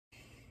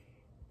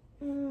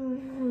Good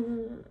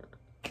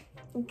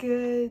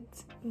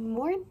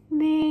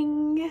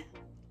morning.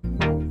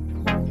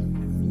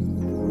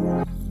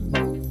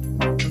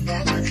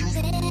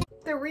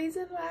 The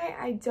reason why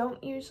I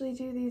don't usually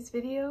do these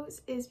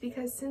videos is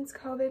because since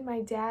COVID, my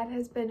dad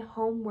has been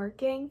home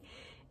working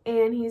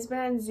and he's been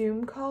on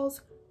Zoom calls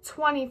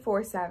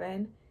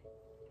 24/7.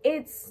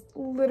 It's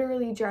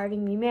literally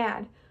driving me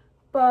mad.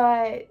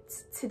 But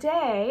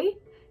today,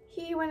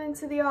 he went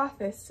into the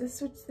office to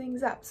switch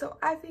things up. So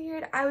I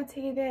figured I would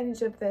take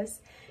advantage of this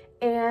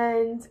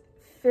and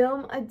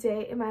film a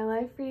day in my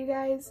life for you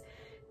guys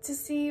to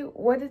see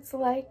what it's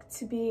like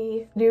to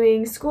be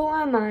doing school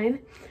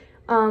online,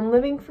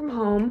 living from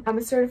home. I'm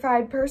a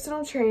certified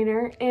personal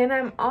trainer and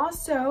I'm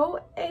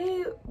also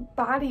a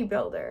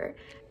bodybuilder.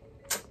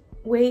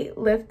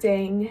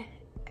 Weightlifting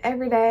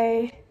every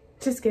day.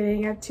 Just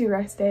kidding, I have 2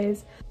 rest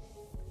days.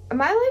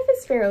 My life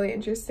is fairly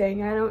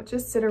interesting. I don't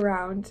just sit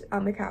around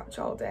on the couch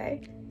all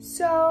day.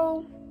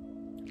 So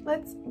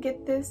let's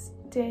get this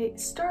day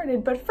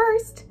started. But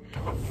first,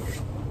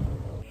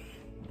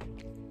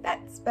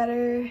 that's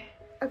better.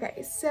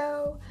 Okay,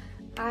 so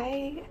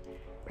I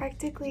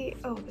practically,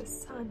 oh, the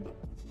sun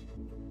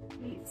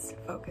needs to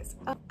focus.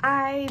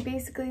 I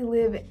basically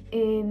live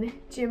in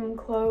gym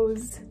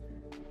clothes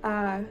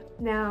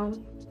now.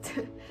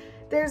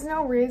 There's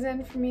no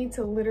reason for me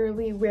to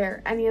literally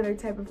wear any other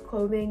type of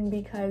clothing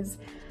because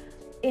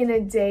in a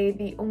day,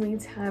 the only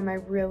time I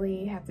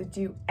really have to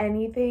do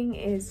anything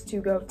is to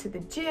go to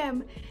the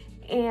gym,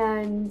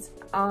 and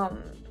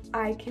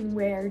I can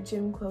wear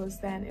gym clothes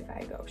then if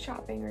I go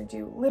shopping or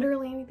do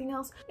literally anything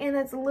else. And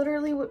that's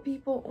literally what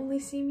people only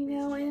see me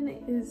now in,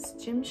 is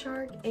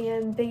Gymshark,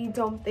 and they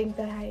don't think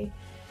that I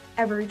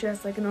ever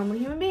dress like a normal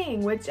human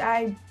being, which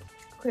I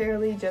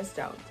clearly just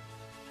don't.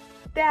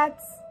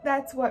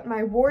 That's what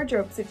my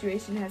wardrobe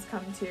situation has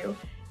come to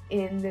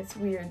in this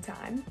weird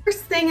time.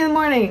 First thing in the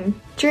morning,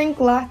 drink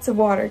lots of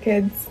water,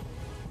 kids.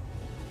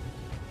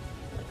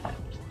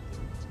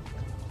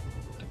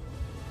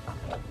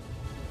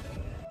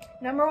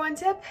 Number 1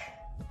 tip,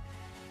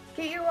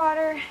 get your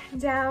water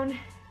down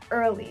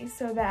early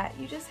so that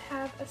you just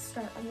have a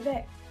start on the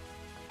day.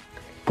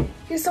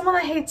 If you're someone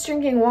that hates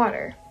drinking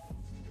water,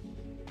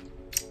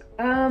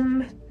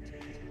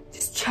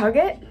 just chug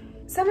it.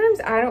 Sometimes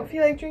I don't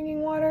feel like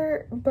drinking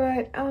water,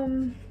 but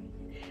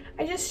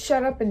I just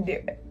shut up and do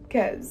it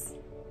because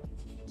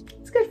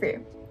it's good for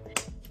you.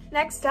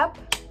 Next up,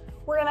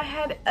 we're gonna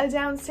head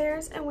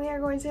downstairs and we are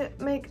going to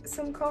make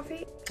some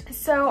coffee.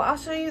 So I'll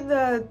show you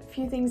the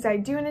few things I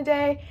do in a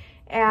day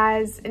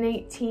as an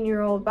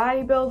 18-year-old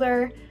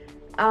bodybuilder.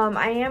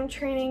 I am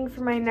training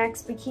for my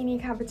next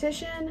bikini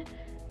competition.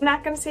 I'm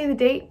not gonna say the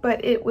date,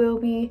 but it will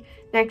be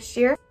next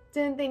year.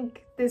 Didn't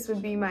think this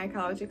would be my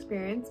college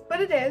experience, but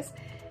it is.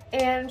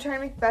 And I'm trying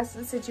to make the best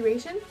of the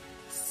situation.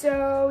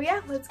 So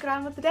yeah, let's get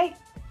on with the day.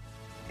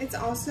 It's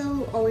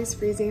also always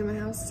freezing in my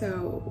house,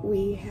 so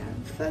we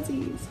have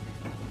fuzzies.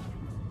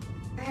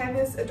 I have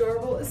this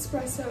adorable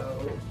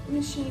espresso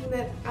machine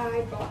that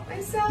I bought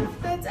myself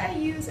that I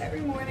use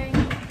every morning.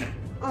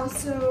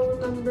 Also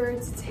remember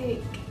to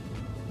take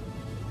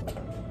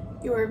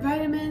your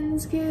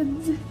vitamins,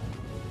 kids.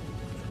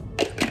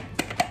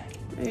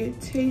 They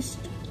taste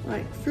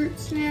like fruit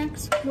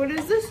snacks. What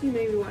is this, you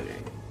may be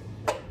wondering?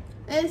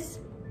 This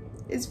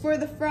is for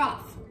the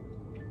froth.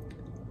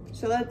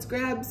 So let's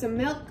grab some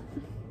milk.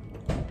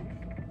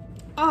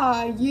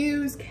 I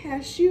use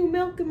cashew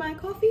milk in my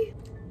coffee.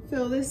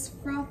 Fill this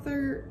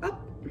frother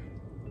up.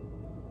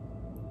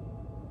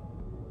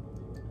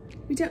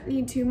 We don't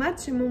need too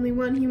much. I'm only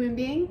one human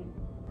being.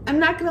 I'm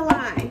not gonna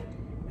lie.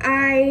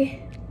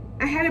 I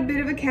had a bit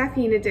of a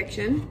caffeine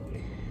addiction.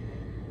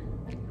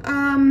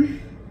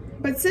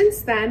 But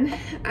since then,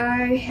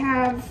 I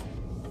have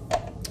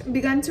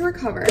begun to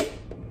recover.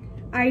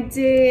 I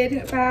did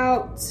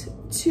about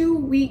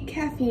 2-week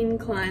caffeine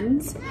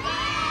cleanse.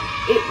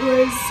 It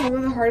was some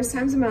of the hardest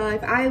times of my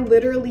life. I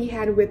literally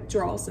had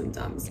withdrawal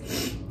symptoms.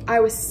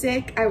 I was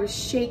sick, I was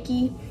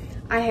shaky,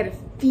 I had a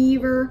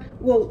fever.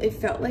 Well, it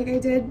felt like I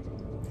did.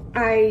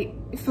 I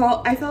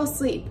fell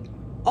asleep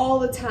all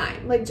the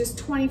time, like just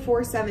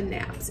 24/7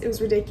 naps. It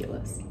was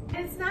ridiculous.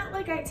 And it's not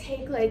like I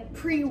take like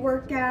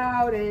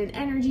pre-workout and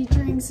energy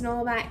drinks and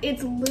all that.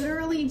 It's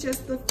literally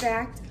just the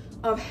fact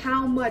of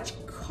how much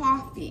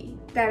coffee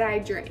that I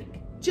drank.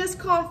 Just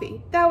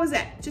coffee, that was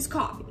it, just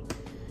coffee.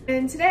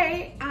 And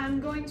today I'm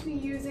going to be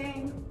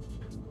using,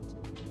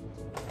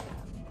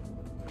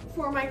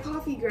 for my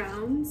coffee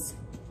grounds,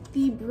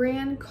 the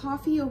brand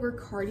Coffee Over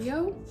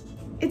Cardio.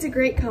 It's a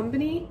great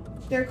company.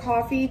 Their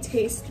coffee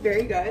tastes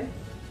very good.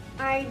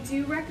 I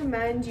do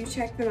recommend you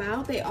check them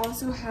out. They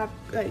also have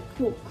like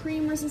cool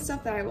creamers and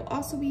stuff that I will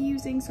also be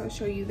using, so I'll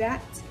show you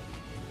that.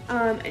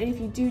 And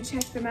if you do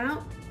check them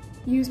out,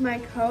 use my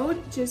code,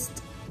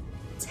 just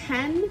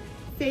 10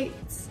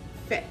 Fates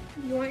Fit.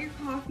 You want your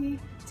coffee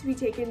to be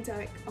taken to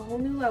like a whole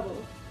new level.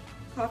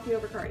 Coffee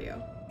Over Cardio.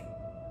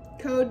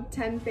 Code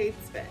 10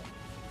 Fates Fit.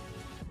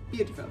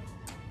 Beautiful.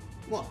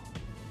 Well,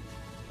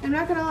 I'm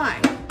not gonna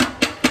lie.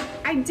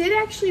 I did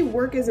actually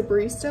work as a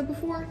barista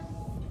before.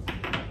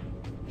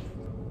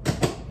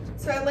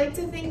 So I like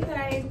to think that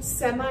I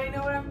semi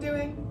know what I'm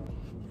doing.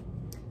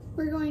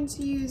 We're going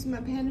to use my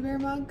Panda Bear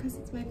mug because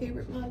it's my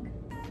favorite mug.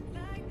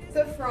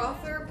 The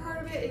frother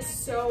part of it is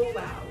so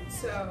loud,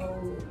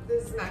 so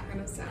this is not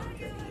gonna sound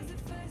pretty.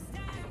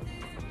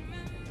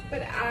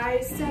 But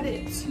I set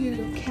it to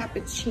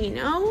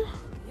cappuccino.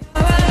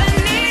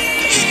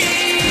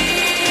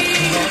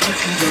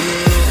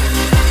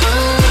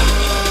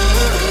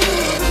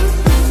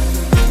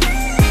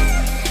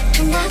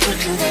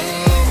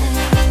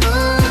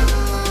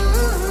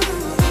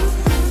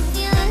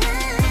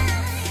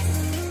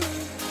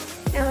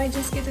 Now I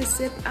just get to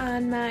sip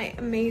on my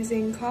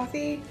amazing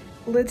coffee.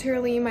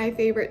 Literally my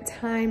favorite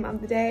time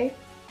of the day.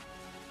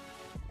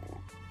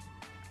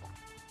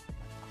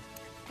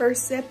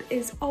 First sip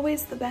is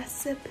always the best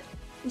sip.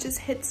 It just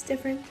hits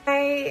different.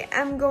 I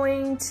am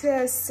going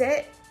to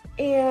sit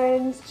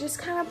and just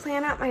kind of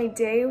plan out my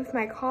day with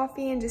my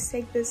coffee and just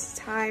take this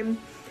time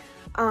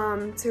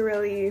to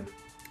really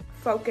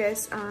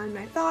focus on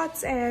my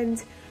thoughts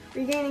and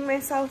regaining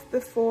myself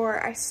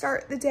before I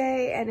start the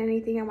day and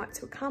anything I want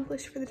to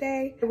accomplish for the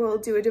day. We'll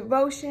do a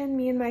devotion.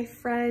 Me and my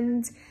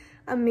friend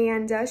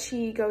Amanda,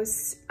 she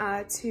goes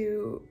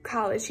to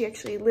college. She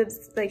actually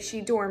lives, like,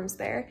 she dorms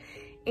there.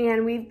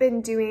 And we've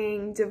been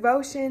doing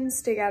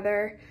devotions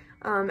together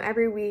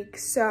every week.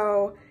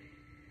 So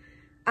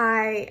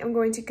I am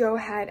going to go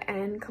ahead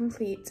and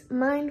complete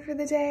mine for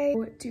the day.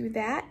 Do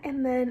that,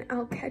 and then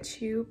I'll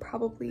catch you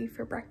probably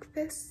for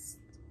breakfast.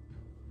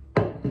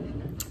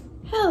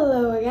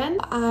 Hello again.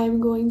 I'm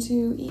going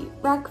to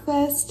eat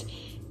breakfast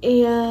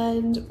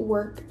and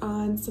work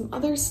on some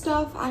other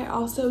stuff. I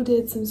also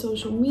did some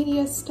social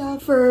media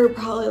stuff for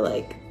probably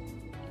like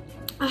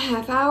a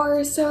half hour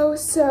or so.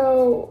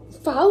 So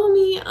follow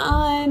me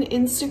on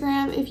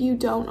Instagram if you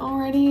don't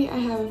already. I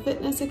have a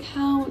fitness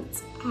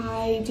account.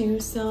 I do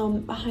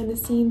some behind the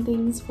scene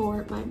things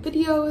for my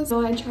videos.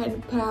 So I try to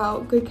put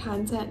out good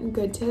content and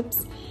good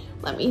tips.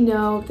 Let me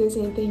know if there's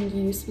anything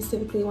you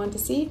specifically want to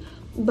see.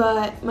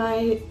 But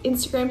my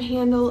Instagram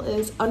handle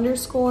is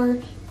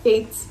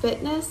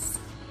 _FaithsFitness.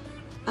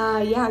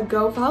 Yeah,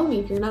 go follow me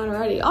if you're not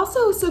already.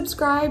 Also,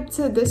 subscribe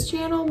to this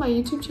channel, my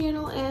YouTube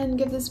channel, and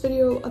give this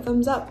video a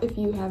thumbs up if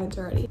you haven't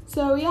already.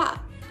 So yeah,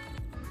 I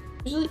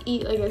usually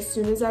eat like as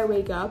soon as I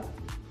wake up.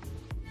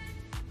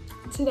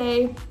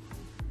 Today,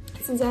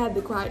 since I had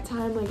the quiet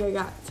time, like I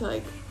got to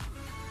like,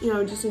 you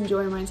know, just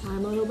enjoy my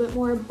time a little bit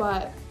more,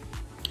 but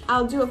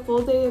I'll do a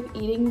full day of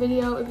eating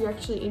video if you're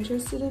actually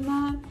interested in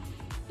that.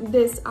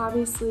 This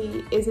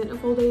obviously isn't a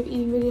full day of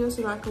eating video,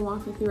 so I'm not gonna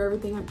walk you through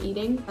everything I'm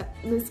eating. But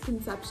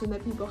misconception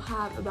that people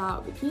have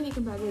about bikini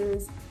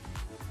competitors,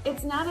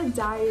 it's not a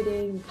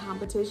dieting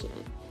competition.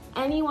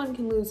 Anyone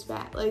can lose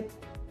fat, like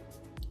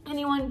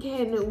anyone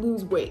can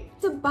lose weight.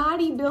 It's a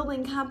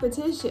bodybuilding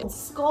competition.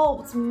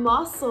 Sculpt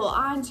muscle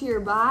onto your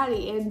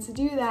body, and to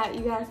do that,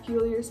 you gotta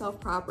fuel yourself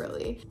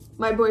properly.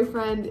 My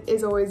boyfriend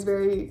is always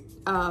very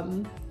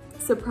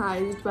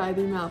surprised by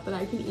the amount that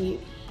I can eat.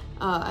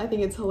 I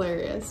think it's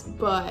hilarious,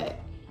 but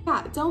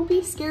yeah, don't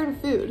be scared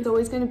of food. It's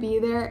always gonna be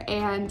there,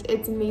 and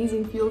it's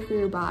amazing fuel for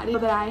your body.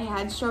 But I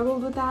had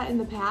struggled with that in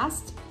the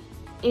past,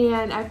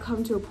 and I've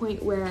come to a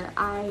point where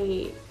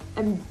I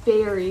am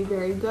very,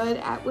 very good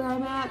at where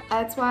I'm at.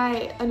 That's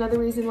why, another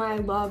reason why I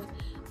love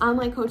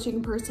online coaching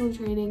and personal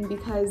training,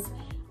 because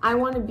I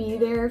wanna be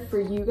there for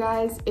you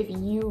guys if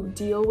you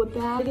deal with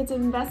that. Like, it's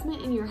an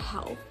investment in your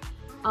health.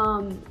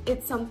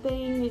 It's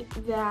something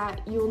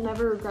that you'll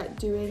never regret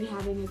doing,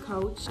 having a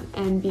coach,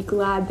 and be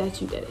glad that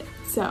you did it.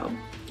 So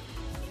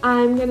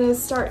I'm gonna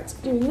start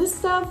doing this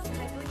stuff.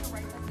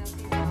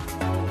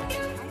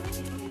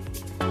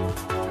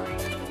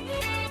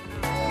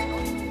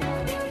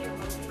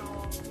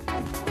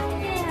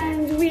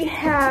 And we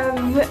have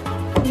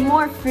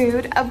more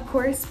food, of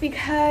course,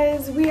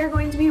 because we are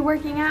going to be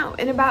working out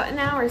in about an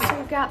hour. So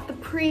we've got the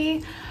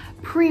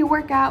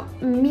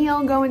pre-workout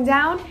meal going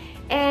down.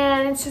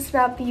 And it's just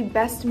about the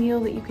best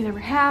meal that you can ever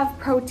have.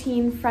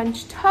 Protein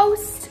French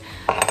toast.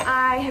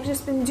 I have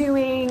just been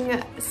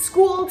doing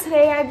school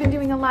today. I've been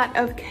doing a lot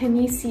of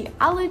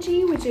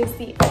kinesiology, which is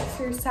the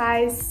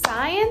exercise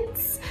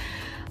science.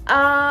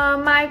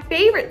 My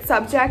favorite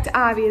subject,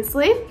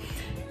 obviously.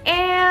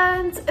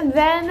 And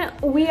then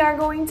we are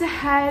going to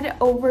head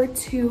over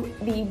to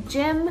the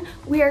gym.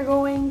 We are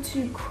going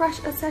to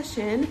crush a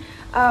session.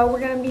 We're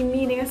gonna be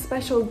meeting a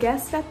special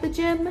guest at the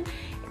gym,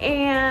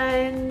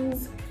 and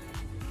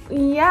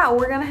yeah,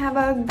 we're gonna have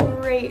a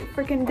great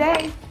freaking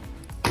day.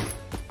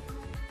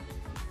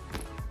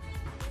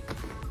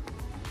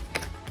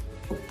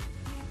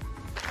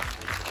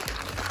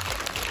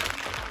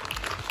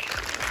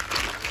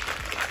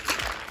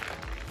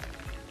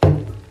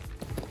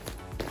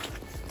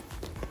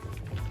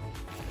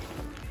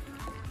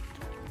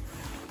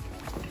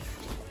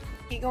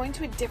 Going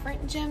to a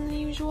different gym than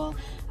usual.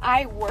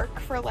 I work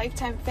for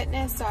Lifetime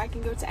Fitness, so I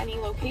can go to any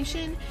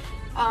location.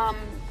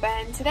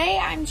 And today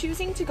I'm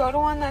choosing to go to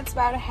one that's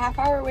about a half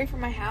hour away from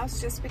my house,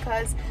 just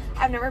because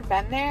I've never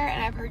been there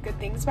and I've heard good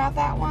things about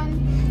that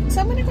one.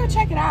 So I'm gonna go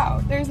check it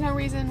out. There's no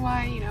reason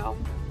why, you know,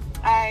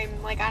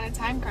 I'm like on a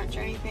time crunch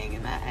or anything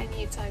and that I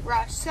need to like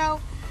rush. So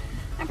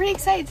I'm pretty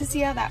excited to see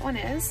how that one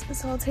is.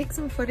 So I'll take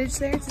some footage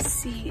there to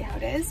see how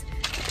it is.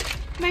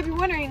 You might be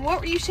wondering, what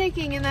were you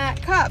shaking in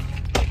that cup?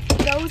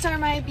 Those are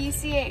my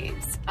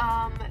BCAAs.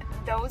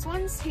 Those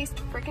ones taste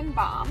freaking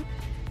bomb.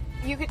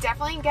 You could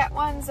definitely get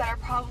ones that are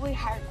probably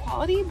higher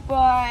quality,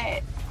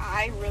 but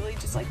I really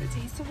just like the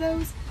taste of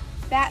those.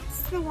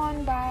 That's the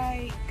one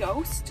by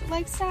Ghost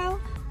Lifestyle.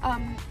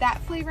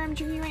 That flavor I'm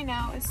drinking right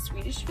now is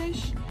Swedish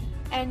Fish.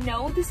 And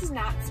no, this is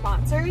not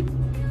sponsored,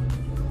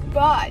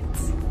 but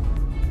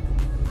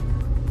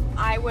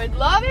I would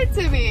love it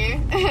to be.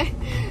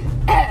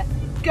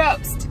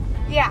 Ghost.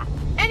 Yeah.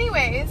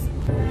 Anyways.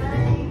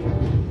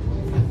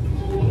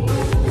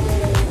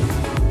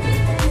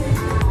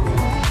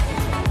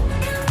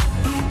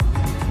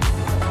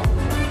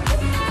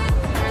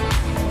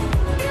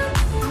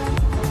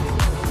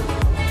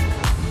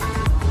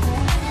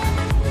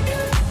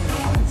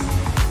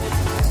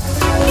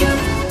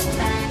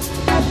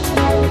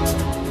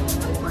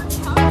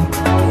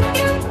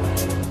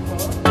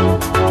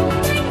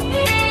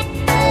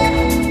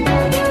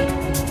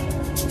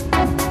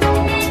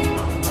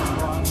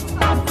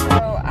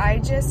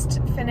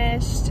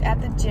 Finished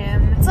at the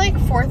gym. It's like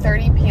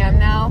 4:30 p.m.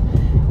 now.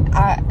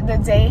 The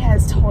day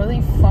has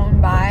totally flown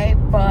by,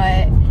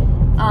 but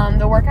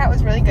the workout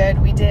was really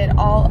good. We did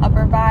all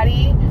upper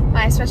body.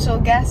 My special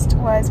guest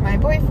was my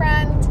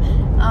boyfriend.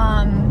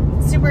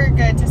 Super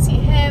good to see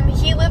him.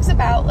 He lives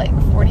about like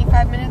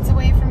 45 minutes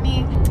away from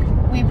me.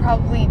 We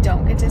probably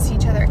don't get to see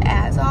each other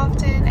as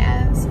often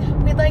as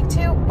we'd like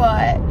to,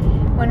 but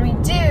when we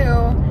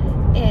do,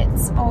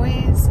 it's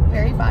always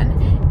very fun.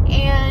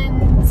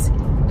 And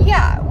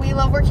yeah, we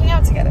love working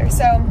out together,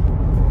 so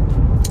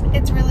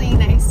it's really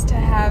nice to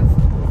have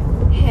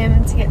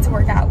him to get to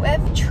work out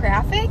with.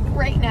 Traffic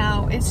right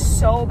now is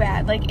so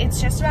bad. Like, it's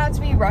just about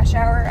to be rush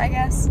hour, I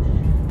guess,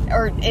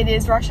 or it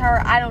is rush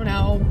hour, I don't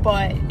know,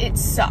 but it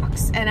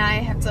sucks. And I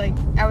have to, like,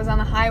 I was on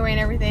the highway and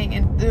everything,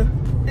 and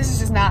this is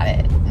just not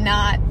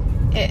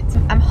it.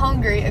 I'm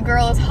hungry. A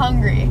girl is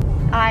hungry.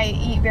 I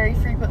eat very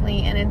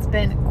frequently, and it's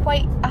been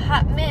quite a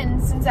hot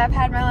minute since I've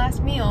had my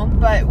last meal,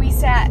 but we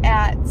sat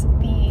at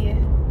the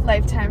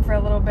Lifetime for a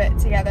little bit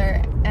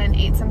together and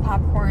ate some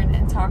popcorn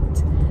and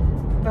talked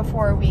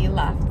before we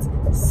left.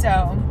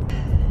 So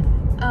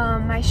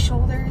my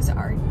shoulders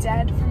are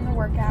dead from the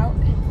workout,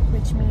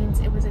 which means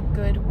it was a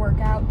good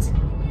workout.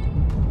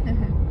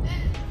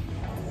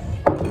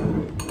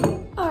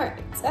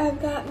 Alright,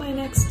 I've got my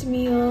next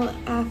meal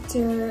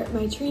after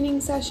my training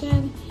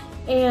session,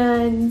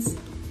 and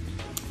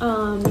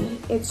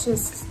it's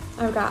just,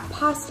 I've got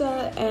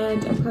pasta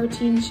and a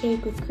protein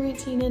shake with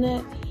creatine in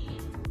it.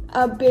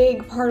 A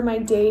big part of my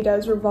day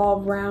does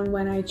revolve around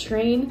when I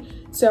train,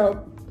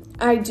 so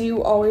I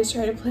do always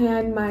try to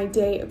plan my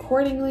day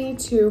accordingly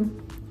to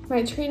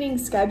my training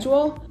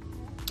schedule.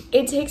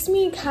 It takes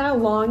me kind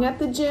of long at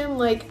the gym.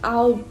 Like,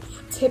 I'll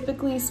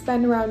typically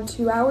spend around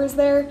 2 hours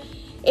there.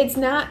 It's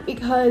not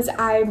because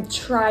I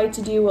try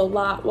to do a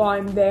lot while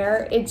I'm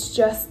there, it's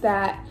just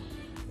that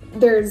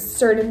there's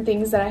certain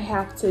things that I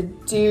have to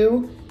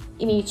do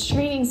in each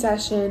training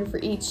session for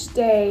each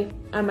day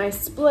on my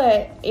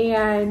split,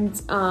 and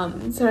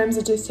sometimes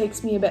it just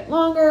takes me a bit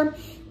longer,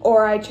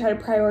 or I try to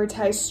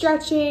prioritize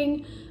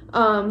stretching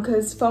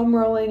because foam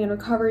rolling and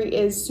recovery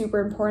is super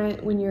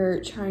important when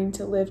you're trying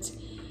to lift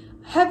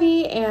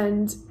heavy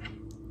and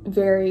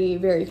very,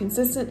 very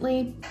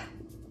consistently.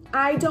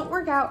 I don't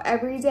work out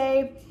every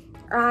day.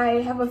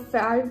 I have a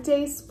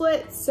 5-day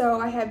split, so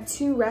I have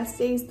 2 rest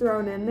days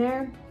thrown in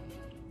there.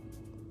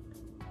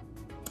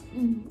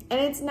 And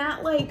it's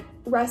not like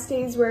rest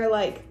days where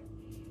like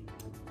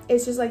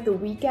it's just like the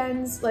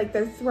weekends, like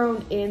they're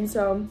thrown in.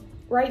 So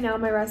right now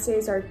my rest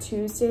days are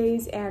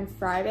Tuesdays and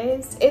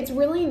Fridays. It's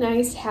really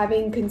nice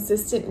having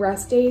consistent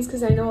rest days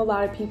because I know a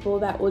lot of people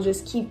that will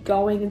just keep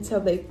going until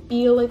they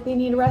feel like they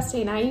need a rest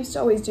day, and I used to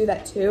always do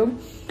that too.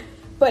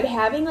 But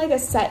having like a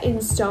set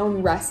in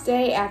stone rest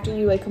day after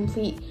you like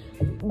complete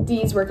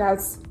these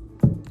workouts,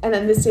 and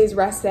then this day's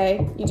rest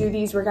day, you do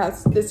these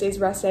workouts, this day's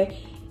rest day,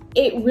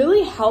 it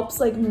really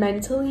helps like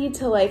mentally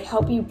to like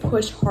help you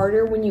push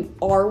harder when you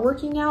are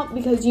working out,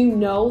 because you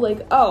know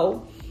like,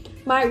 oh,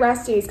 my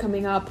rest day is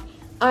coming up,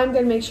 I'm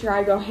gonna make sure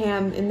I go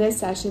ham in this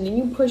session, and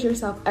you push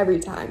yourself every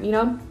time, you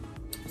know?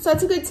 So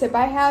that's a good tip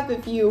I have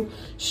if you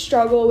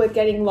struggle with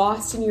getting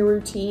lost in your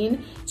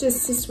routine,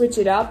 just to switch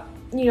it up,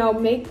 you know,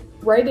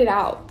 write it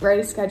out, write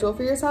a schedule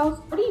for yourself.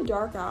 It's pretty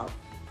dark out,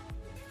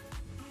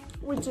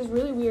 which is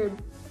really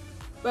weird,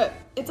 but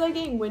it's like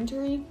getting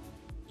wintry.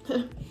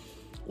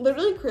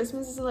 Literally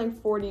Christmas is in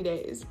like 40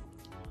 days.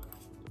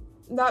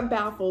 That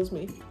baffles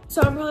me.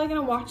 So I'm probably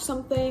gonna watch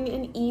something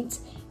and eat,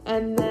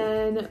 and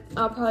then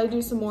I'll probably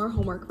do some more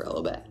homework for a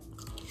little bit.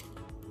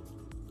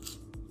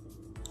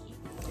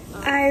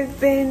 I've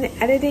been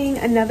editing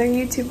another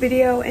YouTube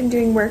video and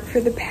doing work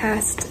for the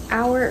past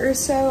hour or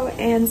so,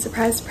 and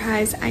surprise,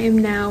 surprise, I am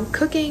now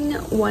cooking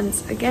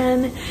once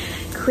again.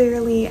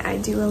 Clearly, I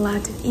do a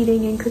lot of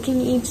eating and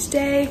cooking each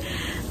day.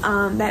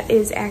 That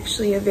is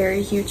actually a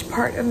very huge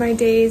part of my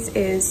days,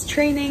 is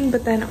training,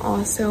 but then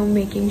also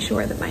making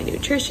sure that my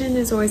nutrition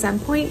is always on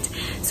point.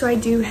 So I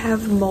do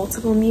have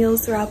multiple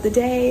meals throughout the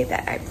day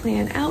that I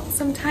plan out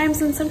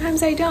sometimes, and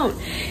sometimes I don't.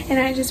 And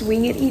I just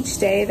wing it each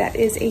day. That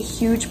is a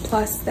huge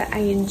plus that I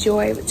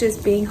enjoy with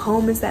just being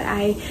home, is that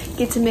I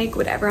get to make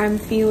whatever I'm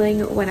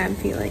feeling when I'm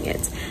feeling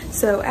it.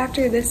 So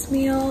after this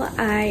meal,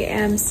 I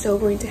am still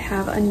going to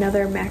have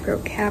another macro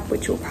cap,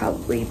 which will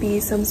probably be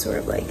some sort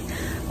of like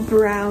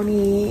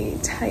brownie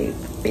type,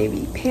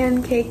 maybe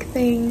pancake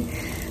thing,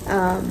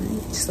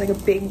 just like a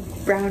big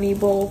brownie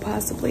bowl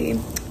possibly.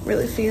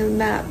 Really feeling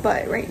that,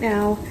 but right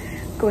now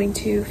I'm going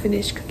to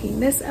finish cooking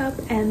this up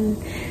and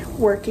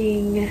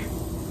working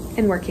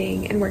and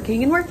working and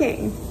working and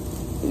working.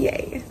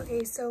 Yay.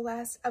 Okay, so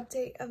last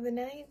update of the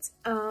night.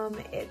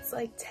 It's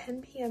like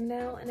 10 p.m.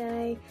 now, and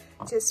I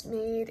just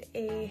made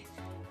a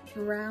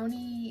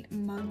brownie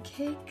mug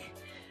cake.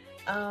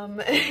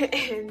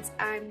 And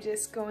I'm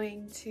just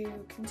going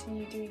to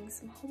continue doing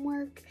some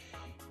homework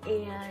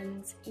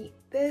and eat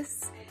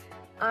this.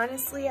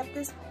 Honestly, at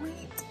this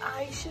point,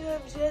 I should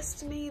have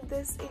just made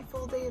this a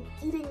full day of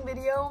eating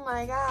video,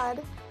 my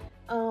god.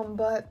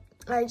 But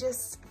I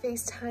just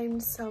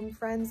FaceTimed some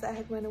friends that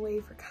had went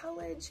away for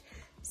college,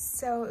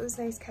 so it was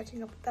nice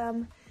catching up with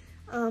them.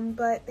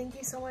 But thank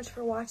you so much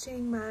for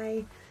watching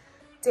my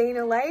day in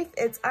a life.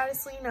 It's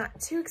honestly not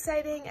too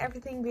exciting.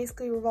 Everything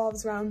basically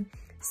revolves around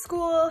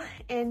school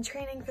and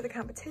training for the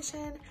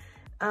competition,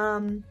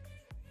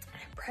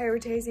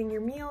 prioritizing your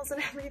meals and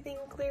everything.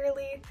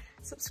 Clearly,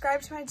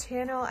 subscribe to my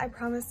channel. I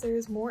promise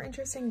there's more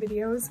interesting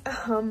videos.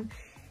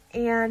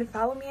 And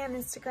follow me on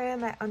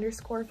Instagram at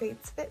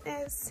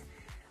 _FatesFitness.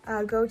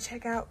 Go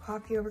check out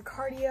Coffee Over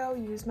Cardio,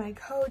 use my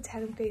code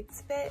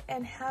 10FatesFit,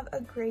 and have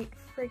a great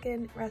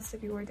freaking rest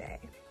of your day.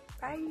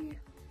 Bye.